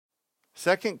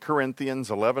2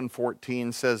 Corinthians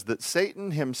 11:14 says that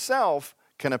Satan himself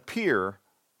can appear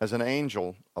as an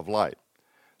angel of light.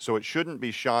 So it shouldn't be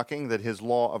shocking that his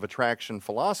law of attraction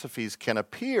philosophies can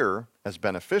appear as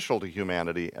beneficial to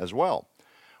humanity as well.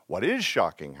 What is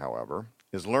shocking, however,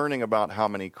 is learning about how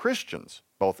many Christians,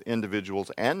 both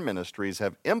individuals and ministries,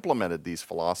 have implemented these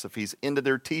philosophies into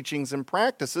their teachings and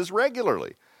practices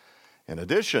regularly. In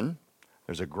addition,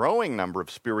 there's a growing number of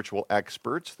spiritual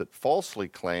experts that falsely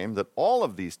claim that all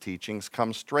of these teachings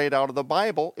come straight out of the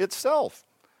Bible itself.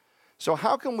 So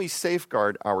how can we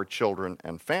safeguard our children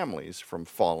and families from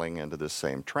falling into this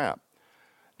same trap?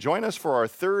 Join us for our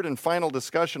third and final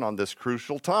discussion on this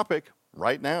crucial topic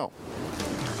right now.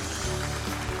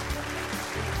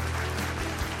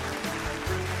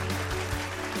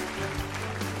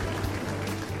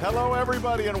 Hello,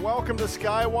 everybody, and welcome to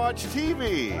Skywatch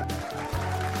TV.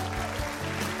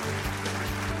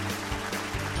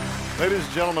 Ladies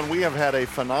and gentlemen, we have had a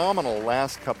phenomenal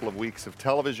last couple of weeks of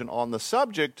television on the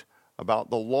subject about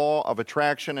the law of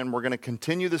attraction, and we're going to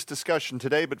continue this discussion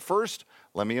today. But first,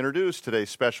 let me introduce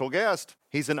today's special guest.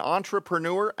 He's an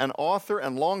entrepreneur, an author,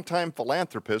 and longtime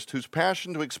philanthropist whose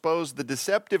passion to expose the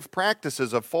deceptive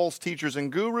practices of false teachers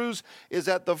and gurus is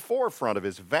at the forefront of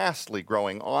his vastly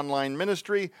growing online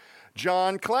ministry,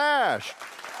 John Clash.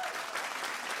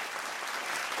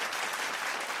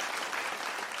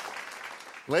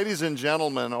 Ladies and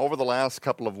gentlemen, over the last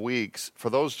couple of weeks, for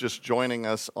those just joining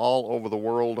us all over the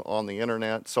world on the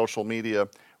internet, social media,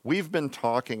 we've been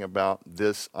talking about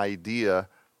this idea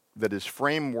that is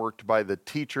frameworked by the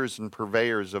teachers and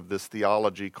purveyors of this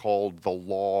theology called the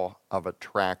law of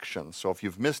attraction. So if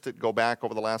you've missed it, go back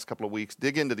over the last couple of weeks,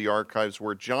 dig into the archives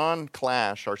where John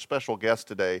Clash, our special guest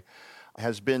today,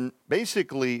 has been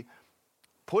basically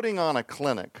putting on a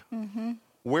clinic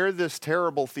where this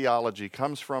terrible theology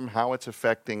comes from, how it's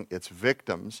affecting its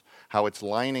victims, how it's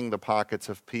lining the pockets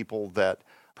of people that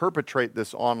perpetrate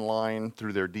this online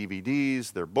through their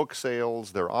DVDs, their book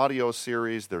sales, their audio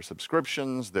series, their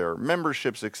subscriptions, their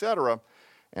memberships, etc.,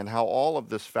 and how all of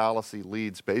this fallacy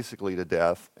leads basically to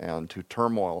death and to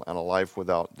turmoil and a life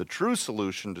without the true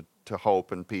solution to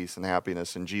hope and peace and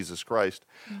happiness in Jesus Christ.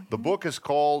 The book is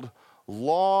called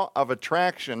Law of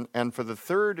Attraction, and for the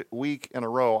third week in a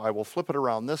row, I will flip it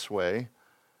around this way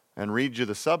and read you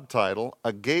the subtitle,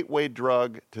 A Gateway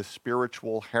Drug to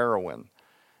Spiritual Heroin,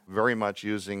 very much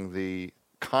using the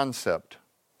concept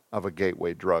of a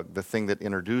gateway drug, the thing that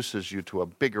introduces you to a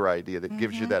bigger idea, that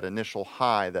gives you that initial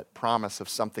high, that promise of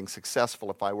something successful,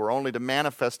 if I were only to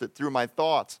manifest it through my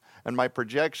thoughts and my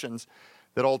projections,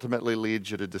 that ultimately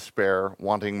leads you to despair,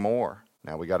 wanting more.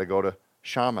 Now we got to go to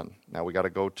shaman. Now we got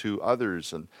to go to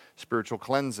others and spiritual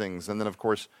cleansings, and then of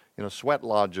course, sweat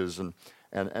lodges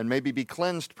and maybe be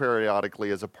cleansed periodically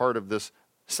as a part of this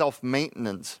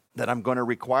self-maintenance that I'm going to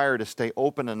require to stay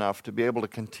open enough to be able to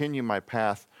continue my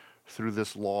path through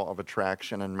this law of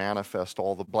attraction and manifest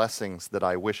all the blessings that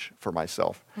I wish for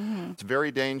myself. It's very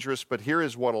dangerous, but here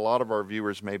is what a lot of our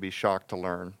viewers may be shocked to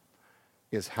learn,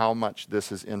 is how much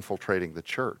this is infiltrating the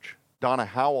church. Donna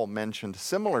Howell mentioned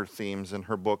similar themes in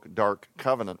her book, Dark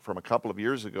Covenant, from a couple of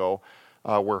years ago,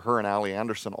 where her and Allie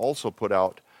Anderson also put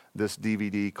out this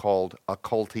DVD called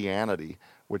Occultianity,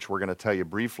 which we're going to tell you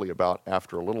briefly about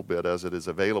after a little bit, as it is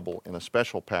available in a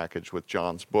special package with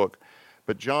John's book.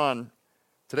 But John,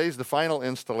 today's the final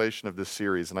installation of this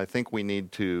series, and I think we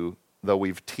need to, though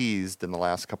we've teased in the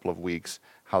last couple of weeks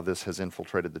how this has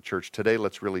infiltrated the church, today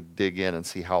let's really dig in and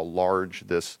see how large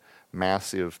this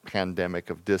massive pandemic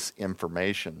of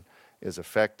disinformation is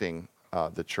affecting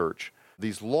the church.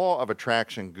 These law of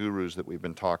attraction gurus that we've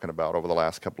been talking about over the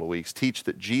last couple of weeks teach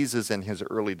that Jesus and his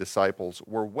early disciples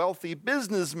were wealthy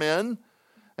businessmen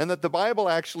and that the Bible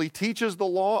actually teaches the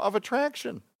law of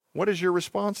attraction. What is your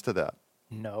response to that?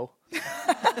 No.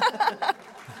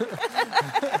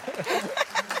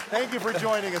 Thank you for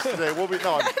joining us today.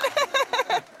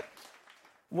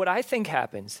 What I think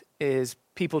happens is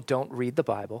people don't read the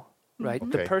Bible, right?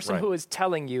 Okay, the person right. who is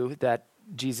telling you that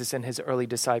Jesus and his early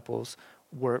disciples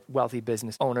were wealthy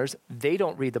business owners, they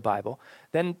don't read the Bible.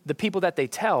 Then the people that they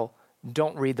tell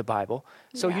don't read the Bible.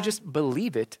 So you just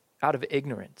believe it out of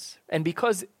ignorance. And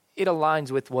because it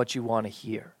aligns with what you want to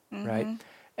hear, right?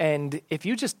 And if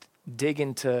you just dig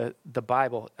into the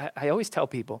Bible, I always tell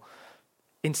people,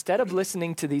 instead of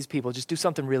listening to these people, just do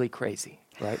something really crazy,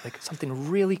 right? Like something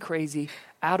really crazy,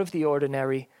 out of the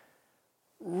ordinary.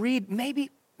 Read, maybe,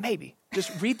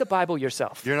 just read the Bible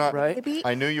yourself. You're not, right? Maybe.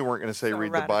 I knew you weren't going to say So read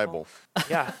the radical. Bible.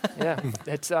 Yeah.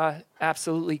 It's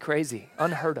absolutely crazy.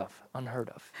 Unheard of.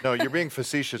 No, you're being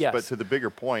facetious, Yes. but to the bigger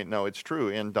point, no, it's true.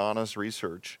 In Donna's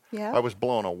research, Yeah. I was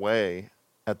blown away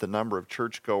at the number of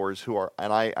churchgoers who are,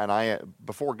 and I,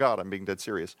 before God, I'm being dead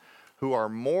serious, who are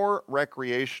more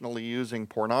recreationally using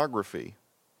pornography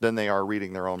than they are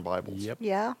reading their own Bibles. Yep.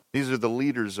 Yeah. These are the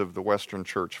leaders of the Western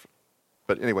church.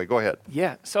 But anyway, go ahead.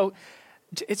 Yeah, so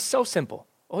it's so simple.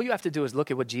 All you have to do is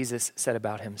look at what Jesus said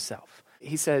about himself.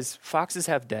 He says, foxes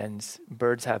have dens,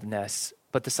 birds have nests,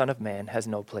 but the Son of Man has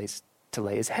no place to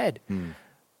lay his head.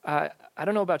 I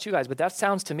don't know about you guys, but that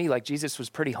sounds to me like Jesus was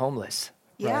pretty homeless.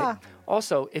 Yeah. Right?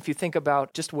 Also, if you think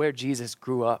about just where Jesus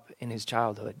grew up in his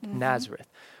childhood, Nazareth,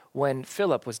 when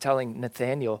Philip was telling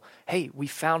Nathanael, hey, we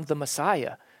found the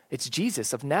Messiah. It's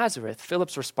Jesus of Nazareth.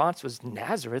 Philip's response was,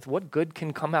 Nazareth? What good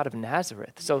can come out of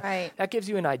Nazareth? So that gives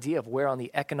you an idea of where on the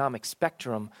economic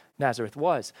spectrum Nazareth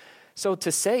was. So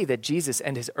to say that Jesus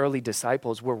and his early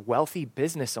disciples were wealthy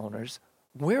business owners,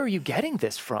 where are you getting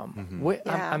this from?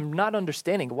 I'm not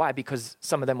understanding why, because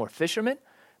some of them were fishermen.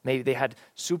 Maybe they had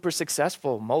super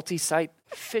successful multi-site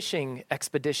fishing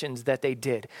expeditions that they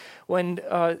did. When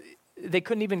they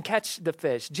couldn't even catch the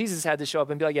fish, Jesus had to show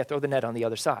up and be like, yeah, throw the net on the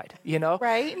other side, you know?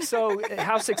 Right. So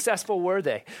how successful were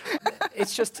they?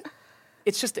 It's just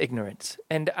ignorance.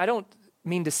 And I don't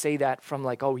mean to say that from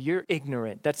like, oh, you're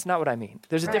ignorant. That's not what I mean.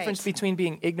 There's a difference between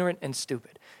being ignorant and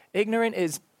stupid. Ignorant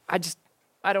is,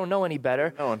 I don't know any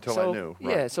better. No, until I knew.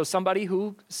 Right. Yeah, so somebody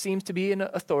who seems to be an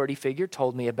authority figure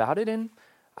told me about it, and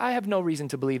I have no reason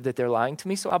to believe that they're lying to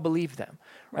me, so I'll believe them,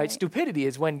 right? Stupidity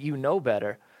is when you know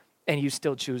better and you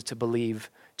still choose to believe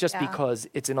just because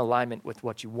it's in alignment with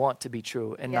what you want to be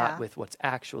true and not with what's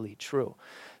actually true.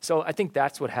 So I think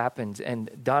that's what happens. And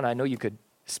Donna, I know you could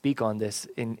speak on this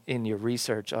in your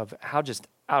research of how just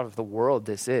out of the world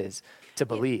this is to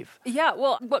believe. Yeah,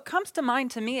 well, what comes to mind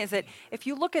to me is that if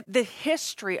you look at the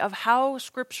history of how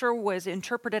Scripture was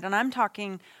interpreted, and I'm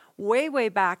talking way, way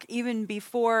back, even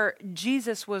before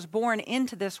Jesus was born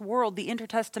into this world, the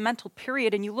intertestamental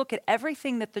period, and you look at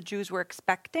everything that the Jews were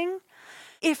expecting,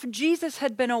 if Jesus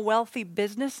had been a wealthy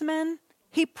businessman,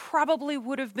 he probably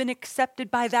would have been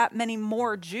accepted by that many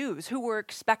more Jews who were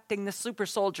expecting the super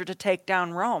soldier to take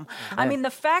down Rome. I mean, the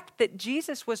fact that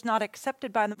Jesus was not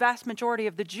accepted by the vast majority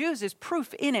of the Jews is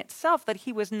proof in itself that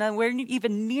he was nowhere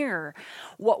even near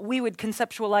what we would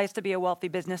conceptualize to be a wealthy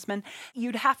businessman.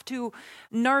 You'd have to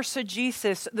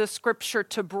narcigesis the Scripture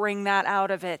to bring that out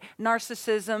of it.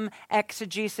 Narcissism,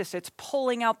 exegesis, it's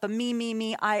pulling out the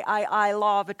me, I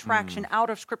law of attraction out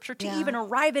of Scripture to even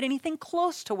arrive at anything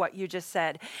close to what you just said.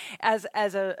 As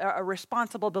a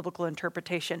responsible biblical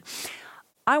interpretation.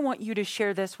 I want you to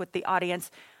share this with the audience.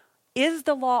 Is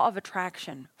the law of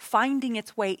attraction finding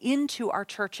its way into our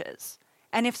churches?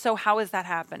 And if so, how is that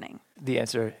happening? The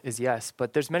answer is yes,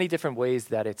 but there's many different ways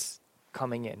that it's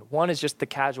coming in. One is just the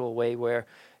casual way where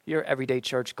your everyday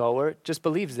church goer just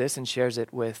believes this and shares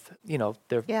it with,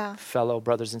 their fellow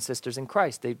brothers and sisters in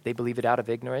Christ. They believe it out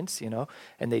of ignorance,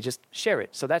 and they just share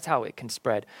it. So that's how it can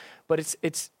spread. But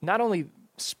it's not only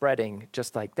spreading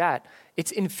just like that,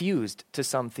 it's infused to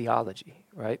some theology,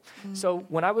 right? So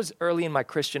when I was early in my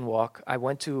Christian walk, I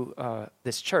went to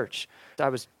this church. I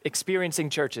was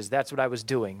experiencing churches. That's what I was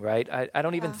doing, right? I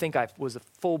don't even think I was a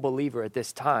full believer at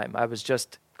this time. I was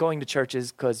just going to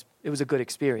churches because it was a good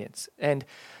experience. And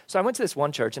so I went to this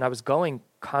one church, and I was going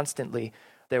constantly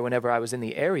there whenever I was in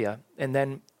the area. And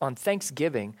then on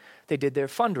Thanksgiving, they did their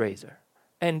fundraiser.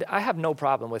 And I have no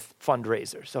problem with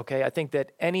fundraisers, okay? I think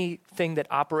that anything that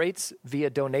operates via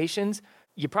donations,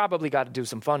 you probably got to do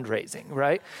some fundraising,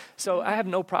 right? So I have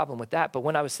no problem with that. But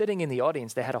when I was sitting in the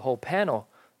audience, they had a whole panel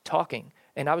talking,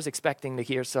 and I was expecting to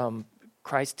hear some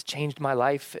Christ changed my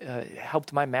life,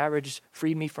 helped my marriage,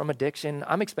 freed me from addiction.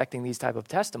 I'm expecting these type of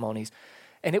testimonies.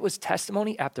 And it was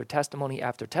testimony after testimony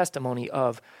after testimony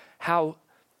of how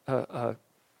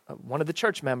one of the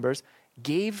church members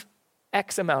gave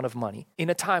X amount of money in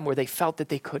a time where they felt that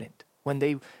they couldn't, when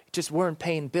they just weren't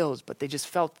paying bills, but they just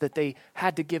felt that they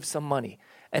had to give some money.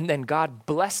 And then God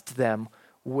blessed them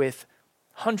with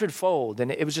hundredfold.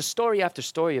 And it was just story after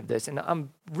story of this. And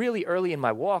I'm really early in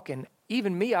my walk. And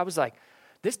even me, I was like,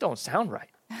 this don't sound right.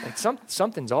 Like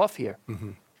something's off here.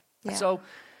 So,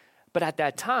 but at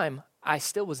that time, I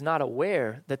still was not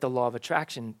aware that the law of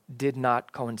attraction did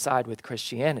not coincide with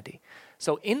Christianity.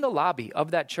 So in the lobby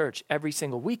of that church every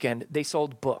single weekend, they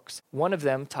sold books. One of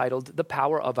them titled The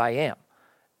Power of I Am.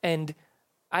 And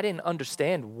I didn't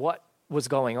understand what was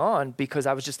going on because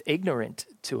I was just ignorant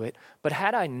to it. But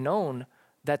had I known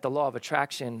that the law of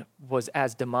attraction was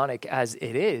as demonic as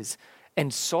it is,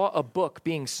 and saw a book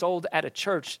being sold at a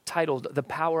church titled The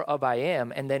Power of I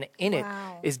Am, and then in it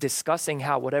is discussing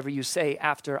how whatever you say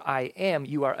after I am,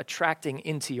 you are attracting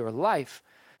into your life,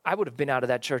 I would have been out of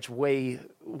that church way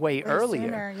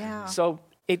earlier. Sooner, So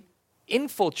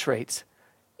infiltrates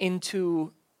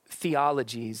into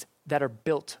theologies that are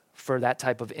built for that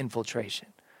type of infiltration,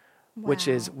 which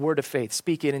is word of faith,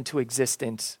 speak it into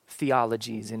existence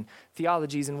theologies, and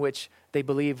theologies in which they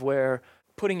believe where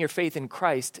putting your faith in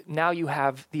Christ, now you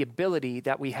have the ability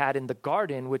that we had in the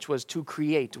garden, which was to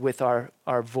create with our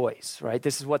voice, right?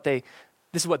 This is what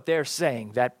they're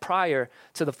saying, that prior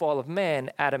to the fall of man,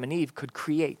 Adam and Eve could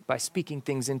create by speaking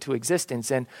things into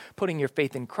existence, and putting your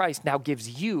faith in Christ now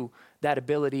gives you that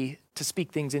ability to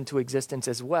speak things into existence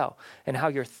as well, and how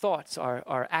your thoughts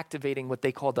are activating what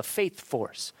they call the faith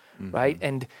force, right?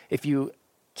 And if you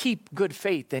keep good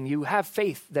faith and you have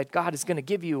faith that God is going to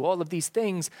give you all of these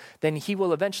things, then he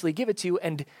will eventually give it to you.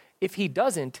 And if he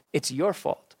doesn't, it's your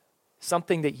fault.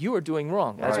 Something that you are doing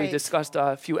wrong. As we discussed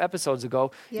a few episodes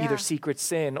ago, either secret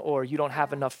sin, or you don't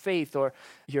have enough faith, or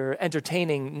you're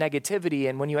entertaining negativity.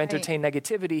 And when you entertain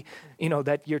negativity,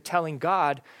 that you're telling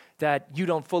God that you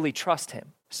don't fully trust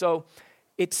him. So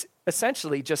it's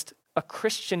essentially just a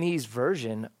Christianese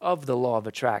version of the law of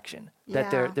attraction that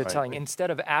they're telling.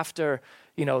 Instead of after,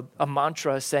 a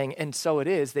mantra saying, and so it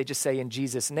is, they just say in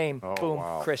Jesus' name, boom,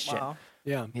 Christian. Wow.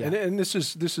 Yeah. And this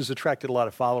has attracted a lot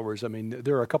of followers. I mean,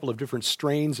 there are a couple of different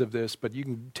strains of this, but you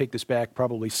can take this back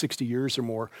probably 60 years or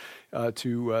more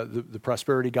to the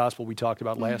prosperity gospel we talked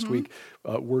about last week,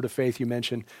 word of faith you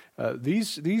mentioned.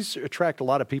 These attract a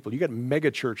lot of people. You got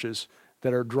mega churches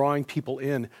that are drawing people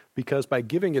in because by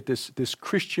giving it this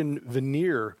Christian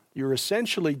veneer, you're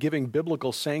essentially giving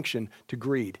biblical sanction to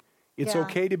greed. It's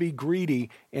okay to be greedy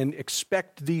and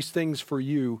expect these things for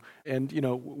you. And,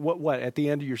 what at the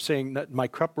end you're saying, not my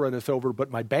cup runneth over, but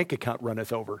my bank account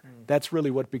runneth over. That's really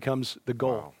what becomes the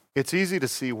goal. Wow. It's easy to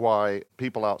see why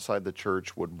people outside the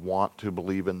church would want to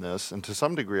believe in this. And to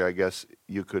some degree, I guess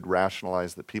you could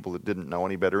rationalize that people that didn't know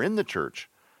any better in the church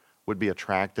would be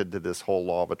attracted to this whole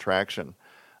law of attraction.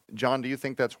 John, do you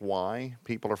think that's why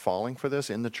people are falling for this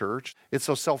in the church? It's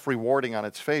so self-rewarding on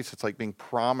its face. It's like being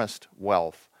promised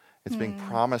wealth. It's being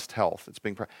promised health. It's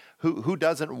being who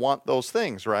doesn't want those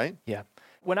things, right? Yeah.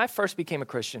 When I first became a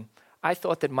Christian, I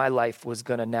thought that my life was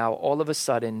going to now all of a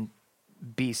sudden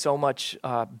be so much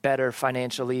better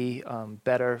financially,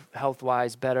 better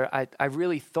health-wise, better. I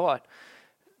really thought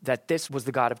that this was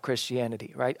the God of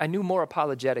Christianity, right? I knew more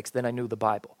apologetics than I knew the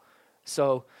Bible.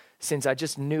 So since I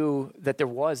just knew that there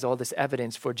was all this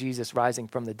evidence for Jesus rising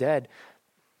from the dead,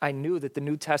 I knew that the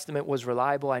New Testament was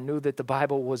reliable. I knew that the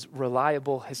Bible was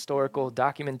reliable historical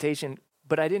documentation,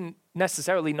 but I didn't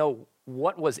necessarily know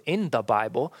what was in the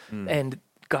Bible and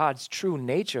God's true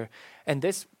nature. And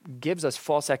this gives us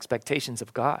false expectations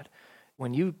of God.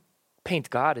 When you paint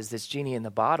God as this genie in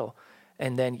the bottle,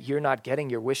 and then you're not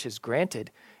getting your wishes granted,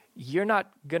 you're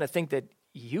not going to think that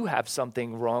you have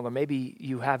something wrong, or maybe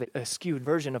you have a skewed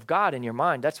version of God in your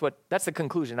mind. That's the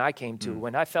conclusion I came to.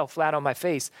 When I fell flat on my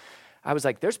face, I was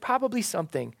like, there's probably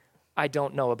something I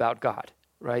don't know about God,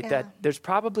 right? That there's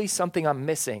probably something I'm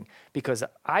missing, because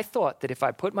I thought that if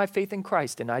I put my faith in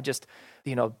Christ and I just,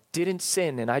 didn't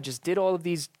sin and I just did all of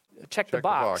these, check the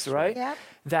box, right? Yep.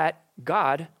 That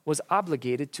God was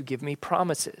obligated to give me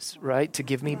promises, right? To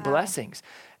give me blessings.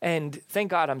 And thank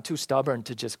God I'm too stubborn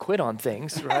to just quit on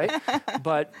things, right?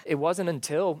 But it wasn't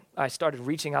until I started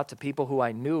reaching out to people who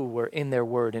I knew were in their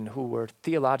word and who were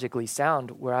theologically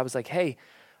sound, where I was like, hey,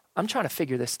 I'm trying to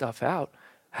figure this stuff out.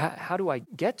 How do I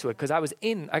get to it? Because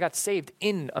I got saved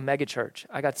in a megachurch.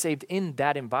 I got saved in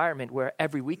that environment where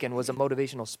every weekend was a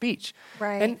motivational speech.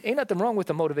 Right. And ain't nothing wrong with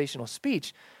a motivational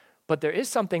speech, but there is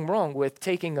something wrong with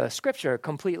taking a scripture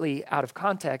completely out of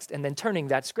context and then turning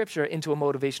that scripture into a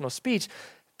motivational speech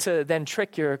to then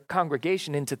trick your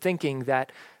congregation into thinking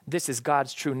that this is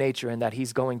God's true nature and that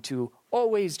he's going to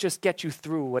always just get you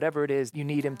through whatever it is you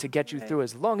need him to get you through,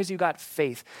 as long as you got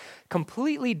faith,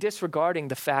 completely disregarding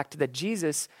the fact that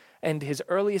Jesus and his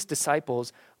earliest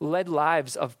disciples led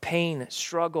lives of pain,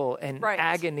 struggle, and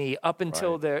agony up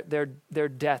until their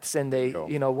deaths, and they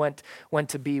went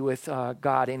to be with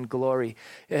God in glory.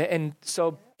 And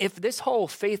so if this whole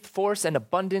faith force and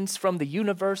abundance from the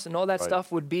universe and all that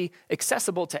stuff would be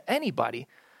accessible to anybody,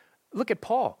 look at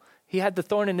Paul. He had the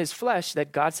thorn in his flesh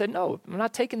that God said, no, I'm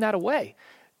not taking that away.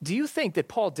 Do you think that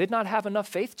Paul did not have enough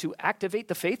faith to activate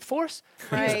the faith force?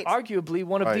 Right. He's arguably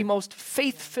one of the most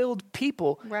faith-filled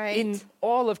people in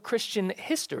all of Christian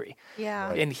history. Yeah.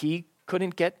 Right. And he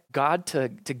couldn't get God to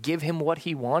give him what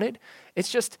he wanted. It's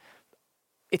just,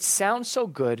 it sounds so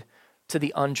good to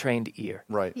the untrained ear.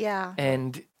 Right. Yeah.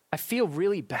 And I feel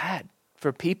really bad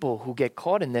for people who get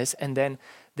caught in this, and then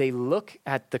they look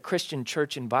at the Christian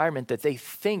church environment that they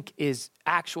think is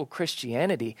actual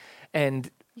Christianity, and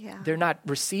Yeah. They're not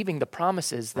receiving the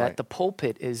promises that Right. the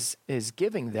pulpit is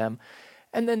giving them.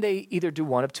 And then they either do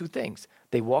one of two things.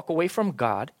 They walk away from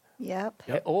God, Yep.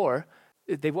 or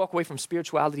they walk away from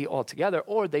spirituality altogether,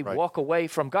 or they Right. walk away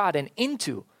from God and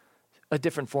into a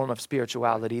different form of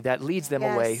spirituality that leads them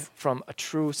away Yes. from a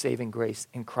true saving grace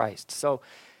in Christ. So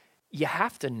you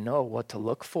have to know what to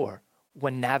look for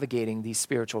when navigating these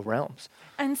spiritual realms.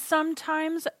 And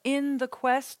sometimes in the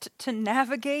quest to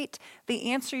navigate, the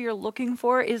answer you're looking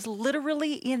for is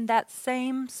literally in that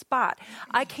same spot.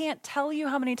 I can't tell you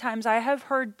how many times I have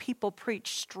heard people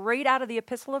preach straight out of the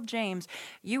Epistle of James.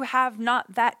 You have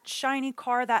not that shiny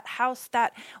car, that house,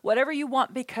 that whatever you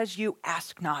want because you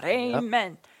ask not.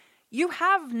 Amen. You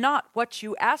have not what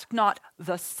you ask not,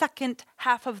 the second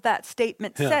half of that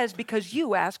statement says, because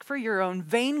you ask for your own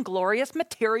vainglorious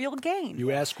material gain.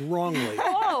 You ask wrongly.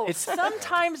 Oh,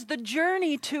 sometimes the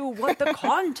journey to what the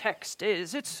context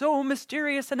is, it's so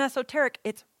mysterious and esoteric.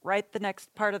 It's right the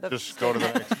next part of the Just go to the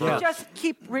next verse. Just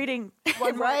keep reading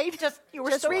one more. Right? You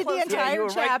were Just so read the close. entire you were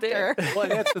right there. chapter. Well,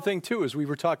 and that's the thing, too, is we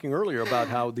were talking earlier about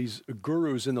how these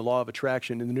gurus in the law of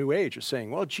attraction in the New Age are saying,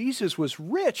 well, Jesus was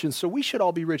rich, and so we should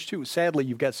all be rich, too. Sadly,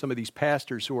 you've got some of these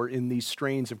pastors who are in these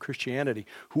strains of Christianity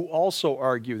who also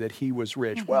argue that he was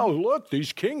rich. Well, look,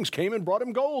 these kings came and brought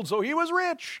him gold, so he was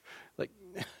rich. Like,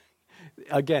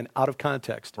 again, out of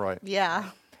context. Right.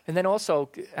 Yeah. And then also,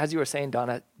 as you were saying,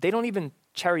 Donna, they don't even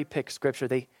cherry pick scripture.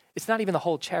 It's not even the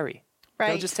whole cherry. They'll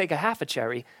Right. just take a half a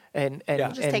cherry and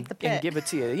Just take the pit. and give it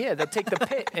to you. Yeah, they'll take the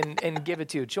pit and give it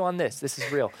to you. Chew on this. This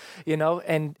is real.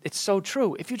 And it's so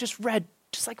true. If you just read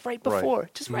just like right before,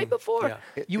 right before,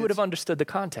 Yeah. you would have understood the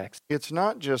context. It's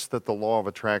not just that the law of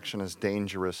attraction is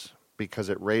dangerous because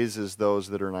it raises those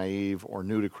that are naive or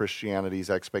new to Christianity's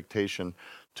expectation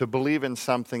to believe in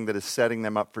something that is setting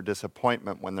them up for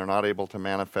disappointment when they're not able to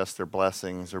manifest their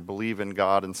blessings or believe in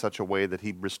God in such a way that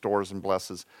He restores and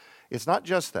blesses. It's not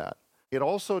just that. It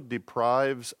also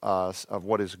deprives us of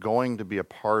what is going to be a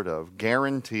part of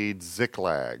guaranteed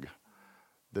Ziklag,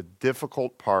 the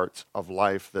difficult parts of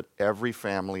life that every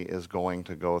family is going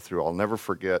to go through. I'll never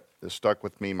forget, this stuck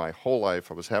with me my whole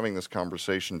life. I was having this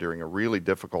conversation during a really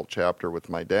difficult chapter with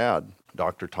my dad,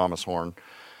 Dr. Thomas Horn,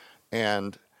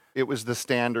 and it was the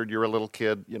standard, you're a little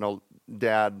kid,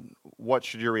 Dad, what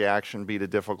should your reaction be to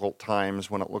difficult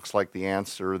times when it looks like the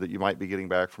answer that you might be getting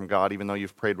back from God, even though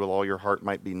you've prayed with all your heart,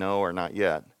 might be no or not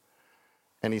yet?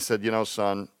 And he said,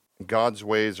 son, God's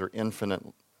ways are infinite,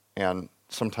 and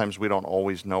sometimes we don't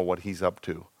always know what He's up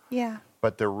to. Yeah.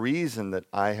 But the reason that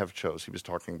I have chose, he was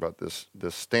talking about this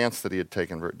stance that he had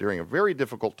taken during a very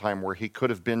difficult time where he could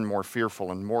have been more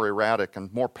fearful and more erratic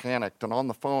and more panicked and on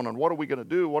the phone and what are we going to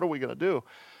do? What are we going to do?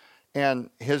 And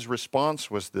his response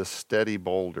was this steady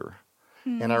boulder.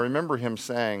 And I remember him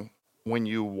saying, when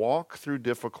you walk through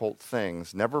difficult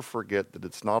things, never forget that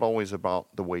it's not always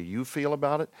about the way you feel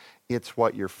about it. It's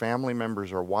what your family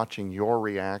members are watching your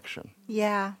reaction.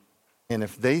 Yeah. And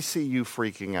if they see you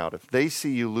freaking out, if they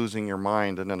see you losing your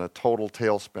mind and in a total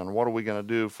tailspin, what are we going to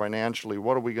do financially?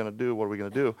 What are we going to do? What are we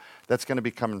going to do? That's going to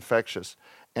become infectious.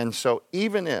 And so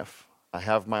even if I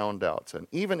have my own doubts, and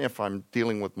even if I'm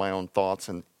dealing with my own thoughts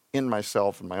and in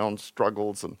myself and my own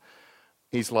struggles, and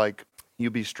he's like, you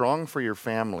be strong for your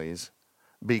families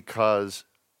because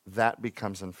that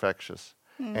becomes infectious.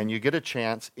 And you get a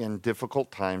chance in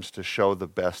difficult times to show the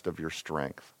best of your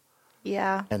strength.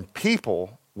 Yeah. And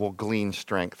people will glean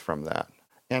strength from that.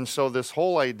 And so this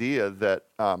whole idea that,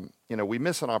 we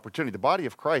miss an opportunity. The body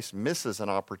of Christ misses an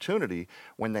opportunity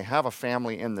when they have a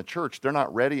family in the church. They're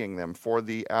not readying them for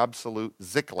the absolute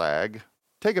Ziklag.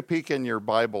 Take a peek in your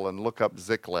Bible and look up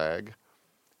Ziklag.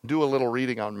 Do a little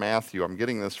reading on Matthew. I'm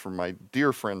getting this from my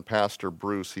dear friend, Pastor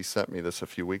Bruce. He sent me this a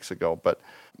few weeks ago. But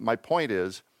my point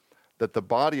is that the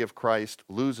body of Christ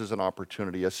loses an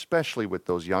opportunity, especially with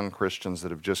those young Christians that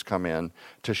have just come in,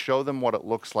 to show them what it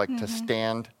looks like to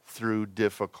stand through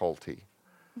difficulty.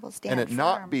 We'll stand And it firm.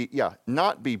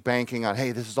 not be banking on,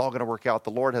 hey, this is all going to work out.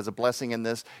 The Lord has a blessing in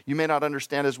this. You may not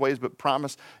understand His ways, but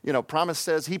promise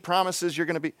says He promises you're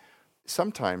going to be.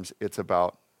 Sometimes it's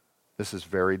about, this is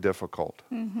very difficult.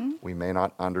 We may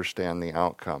not understand the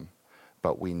outcome,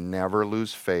 but we never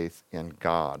lose faith in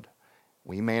God.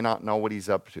 We may not know what He's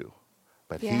up to,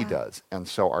 but He Yeah. does. And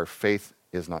so our faith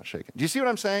is not shaken. Do you see what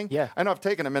I'm saying? Yeah. I know I've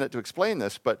taken a minute to explain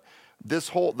this, but the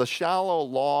shallow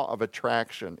law of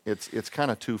attraction, it's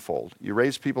kind of twofold. You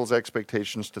raise people's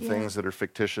expectations to things that are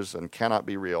fictitious and cannot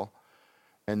be real,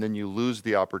 and then you lose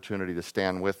the opportunity to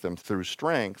stand with them through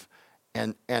strength.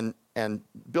 and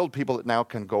build people that now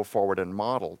can go forward and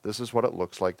model. This is what it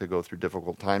looks like to go through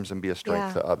difficult times and be a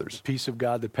strength Yeah. to others. Peace of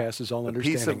God that passes all The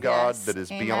understanding. peace of God Yes. that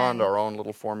is Amen. beyond our own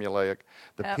little formulaic.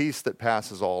 The Yep. peace that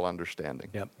passes all understanding.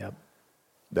 Yep.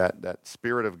 That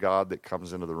spirit of God that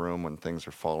comes into the room when things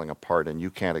are falling apart and you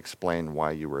can't explain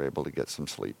why you were able to get some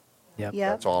sleep. Yep.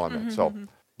 Yep. That's all I meant. So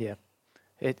Yeah.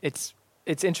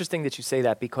 It's interesting that you say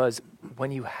that, because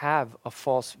when you have a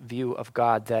false view of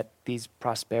God, that these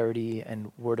prosperity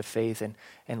and word of faith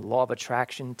and law of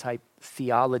attraction type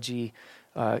theology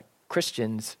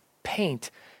Christians paint,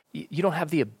 you don't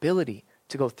have the ability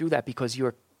to go through that, because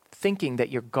you're thinking that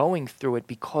you're going through it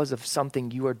because of something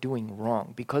you are doing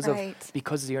wrong, because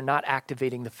you're not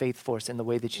activating the faith force in the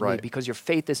way that you Right. need, because your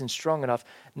faith isn't strong enough.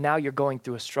 Now you're going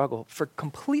through a struggle for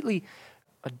completely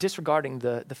disregarding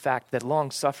the fact that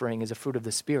long suffering is a fruit of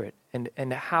the Spirit,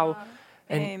 and how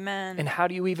Amen. and how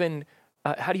do you even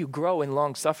how do you grow in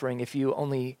long suffering if you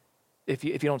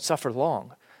don't suffer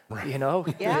long? You know,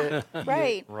 Yeah,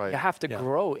 right. right. You have to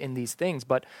grow in these things.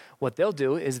 But what they'll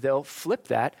do is they'll flip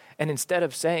that, and instead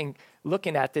of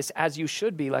looking at this as you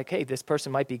should be, like, hey, this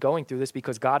person might be going through this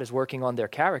because God is working on their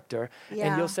character, and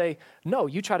Yeah. you'll say, no,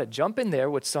 you try to jump in there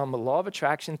with some law of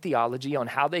attraction theology on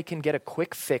how they can get a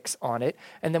quick fix on it,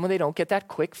 and then when they don't get that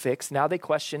quick fix, now they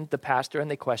question the pastor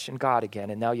and they question God again,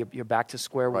 and now you're back to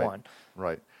square one.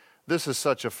 Right. This is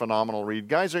such a phenomenal read.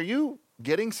 Guys, are you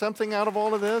getting something out of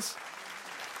all of this?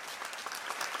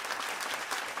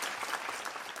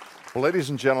 Well, ladies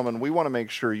and gentlemen, we want to make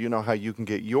sure you know how you can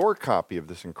get your copy of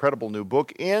this incredible new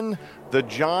book in the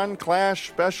John Clash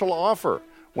special offer.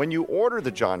 When you order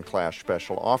the John Clash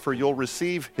special offer, you'll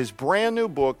receive his brand new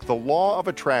book, The Law of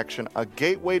Attraction, a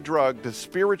gateway drug to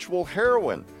spiritual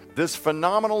heroin. This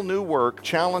phenomenal new work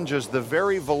challenges the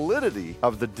very validity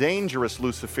of the dangerous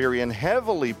Luciferian,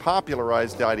 heavily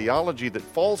popularized ideology that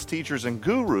false teachers and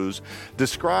gurus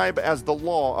describe as the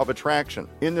law of attraction.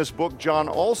 In this book, John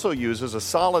also uses a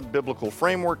solid biblical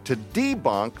framework to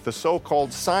debunk the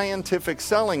so-called scientific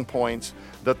selling points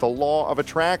that the law of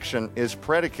attraction is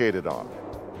predicated on.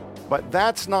 But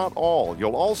that's not all.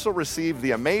 You'll also receive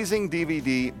the amazing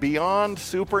DVD Beyond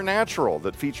Supernatural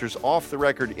that features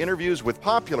off-the-record interviews with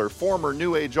popular former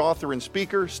New Age author and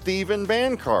speaker Stephen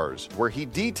Bancars, where he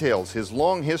details his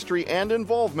long history and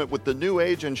involvement with the New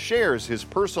Age and shares his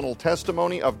personal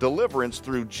testimony of deliverance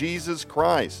through Jesus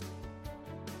Christ.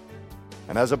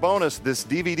 And as a bonus, this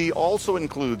DVD also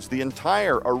includes the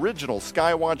entire original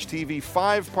Skywatch TV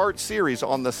 5-part series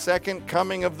on the second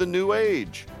coming of the New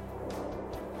Age.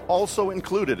 Also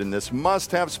included in this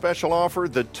must-have special offer,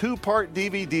 the 2-part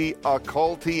DVD,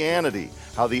 Occultianity,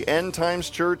 how the End Times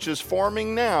Church is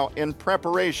forming now in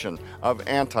preparation of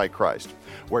Antichrist,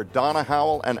 where Donna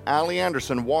Howell and Ali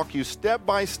Anderson walk you step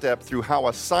by step through how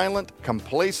a silent,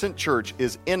 complacent church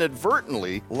is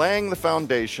inadvertently laying the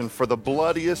foundation for the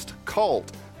bloodiest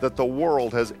cult that the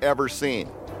world has ever seen.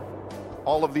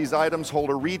 All of these items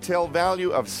hold a retail value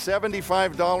of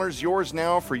 $75, yours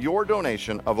now for your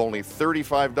donation of only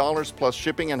 $35 plus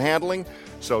shipping and handling,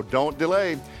 so don't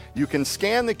delay. You can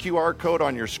scan the QR code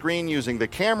on your screen using the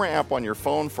camera app on your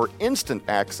phone for instant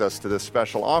access to this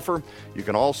special offer. You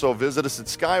can also visit us at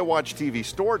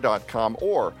skywatchtvstore.com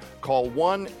or call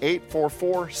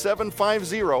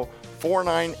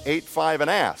 1-844-750-4985 and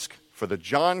ask for the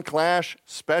John Clash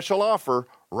special offer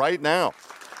right now.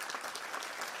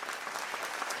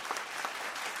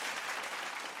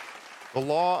 The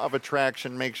Law of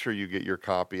Attraction, make sure you get your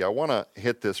copy. I want to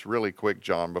hit this really quick,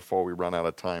 John, before we run out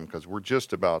of time, because we're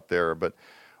just about there. But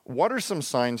what are some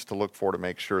signs to look for to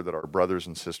make sure that our brothers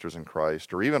and sisters in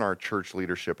Christ, or even our church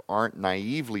leadership, aren't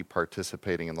naively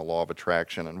participating in the Law of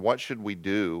Attraction? And what should we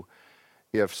do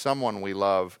if someone we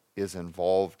love is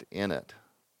involved in it?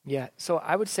 Yeah, so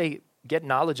I would say get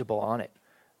knowledgeable on it.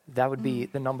 That would be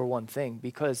the number one thing,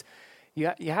 because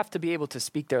you have to be able to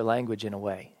speak their language in a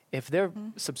way. If they're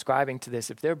subscribing to this,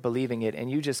 if they're believing it, and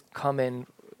you just come in,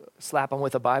 slap them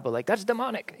with a Bible, like, that's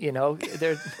demonic,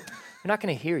 they're not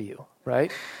going to hear you,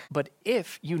 right? But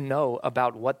if you know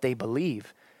about what they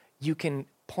believe, you can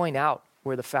point out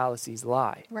where the fallacies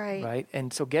lie, right?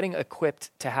 And so getting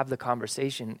equipped to have the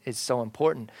conversation is so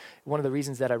important. One of the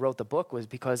reasons that I wrote the book was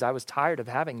because I was tired of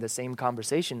having the same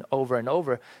conversation over and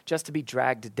over, just to be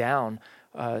dragged down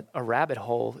a rabbit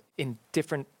hole in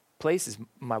different places.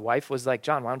 My wife was like,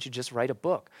 John, why don't you just write a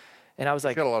book? And I was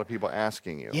like, You got a lot of people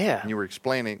asking you. Yeah. And you were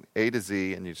explaining A to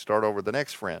Z, and you'd start over the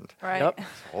next friend. Right. Yep. The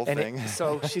whole And thing.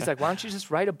 so she's like, why don't you just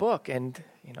write a book? And,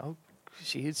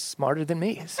 she's smarter than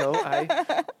me. So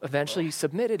I eventually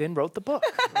submitted and wrote the book,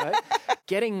 right?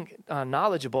 Getting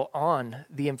knowledgeable on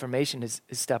the information is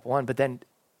step one. But then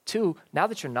Two, now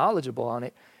that you're knowledgeable on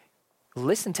it,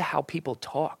 listen to how people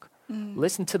talk.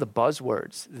 Listen to the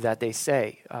buzzwords that they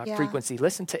say, frequency.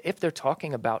 Listen to if they're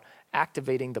talking about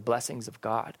activating the blessings of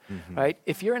God, right?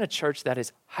 If you're in a church that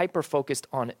is hyper-focused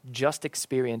on just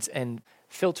experience and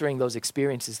filtering those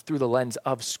experiences through the lens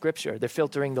of Scripture, they're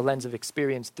filtering the lens of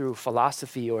experience through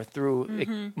philosophy or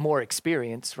through more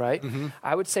experience, right?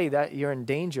 I would say that you're in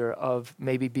danger of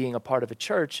maybe being a part of a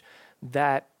church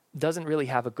that doesn't really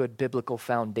have a good biblical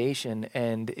foundation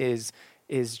and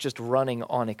is just running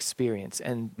on experience.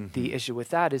 And the issue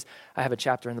with that is I have a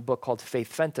chapter in the book called Faith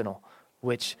Fentanyl,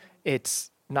 which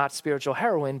it's not spiritual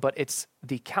heroin, but it's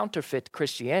the counterfeit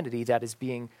Christianity that is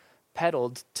being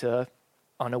peddled to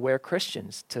unaware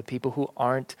Christians, to people who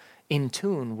aren't in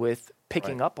tune with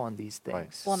picking up on these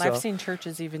things. Well, and I've seen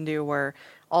churches even do where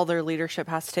all their leadership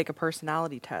has to take a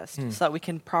personality test so that we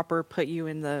can proper put you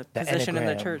in the position in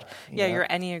the Enneagram. church. Yeah. Your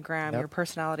Enneagram, your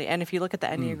personality. And if you look at the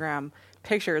Enneagram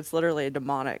picture, it's literally a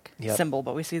demonic symbol,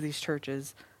 but we see these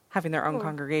churches having their own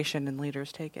congregation and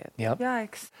leaders take it.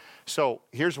 Yikes. So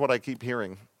here's what I keep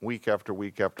hearing week after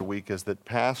week after week is that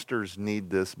pastors need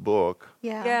this book,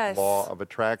 Yeah. Yes. Law of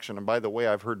Attraction. And by the way,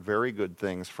 I've heard very good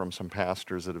things from some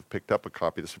pastors that have picked up a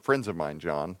copy. There's some friends of mine,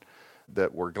 John,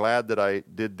 that were glad that I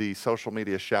did the social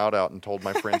media shout out and told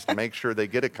my friends to make sure they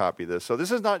get a copy of this. So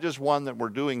this is not just one that we're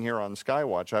doing here on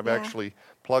Skywatch. I've actually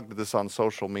plugged this on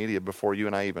social media before you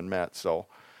and I even met. So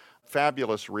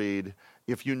fabulous read.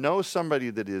 If you know somebody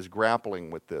that is grappling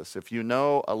with this, if you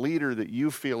know a leader that you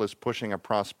feel is pushing a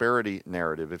prosperity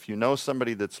narrative, if you know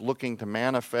somebody that's looking to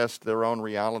manifest their own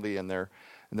reality and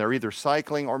they're either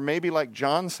cycling or maybe like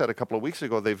John said a couple of weeks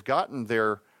ago, they've gotten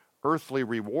their earthly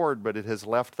reward, but it has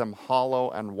left them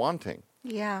hollow and wanting.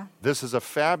 Yeah. This is a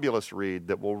fabulous read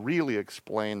that will really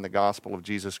explain the gospel of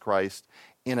Jesus Christ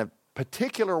in a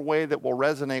particular way that will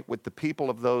resonate with the people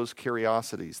of those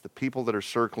curiosities, the people that are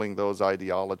circling those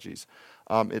ideologies.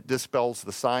 It dispels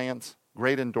the science.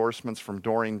 Great endorsements from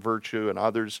Doreen Virtue and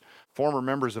others, former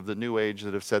members of the New Age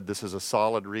that have said this is a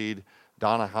solid read.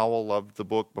 Donna Howell loved the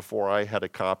book before I had a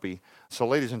copy. So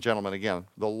ladies and gentlemen, again,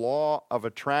 The Law of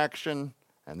Attraction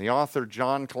and the author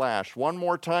John Clash. One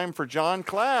more time for John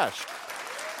Clash.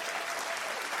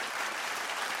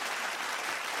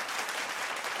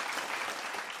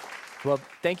 Well,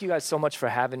 thank you guys so much for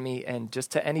having me. And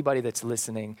just to anybody that's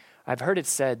listening, I've heard it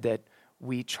said that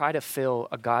we try to fill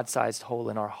a God-sized hole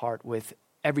in our heart with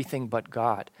everything but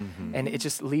God. And it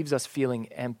just leaves us feeling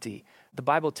empty. The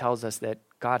Bible tells us that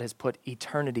God has put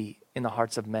eternity in the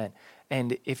hearts of men.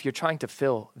 And if you're trying to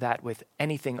fill that with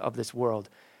anything of this world,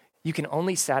 you can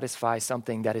only satisfy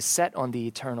something that is set on the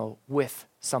eternal with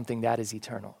something that is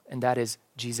eternal. And that is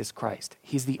Jesus Christ.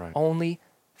 He's the only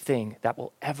thing that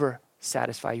will ever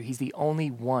satisfy you. He's the only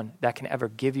one that can ever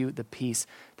give you the peace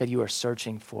that you are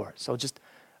searching for. So just,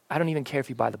 I don't even care if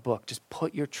you buy the book. Just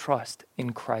put your trust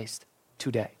in Christ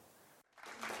today.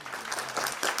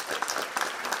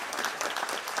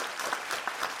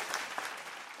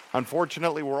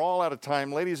 Unfortunately, we're all out of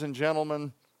time. Ladies and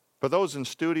gentlemen, for those in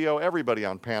studio, everybody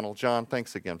on panel, John,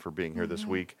 thanks again for being here this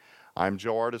week. I'm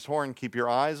Joe Artis Horn. Keep your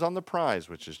eyes on the prize,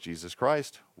 which is Jesus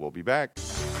Christ. We'll be back.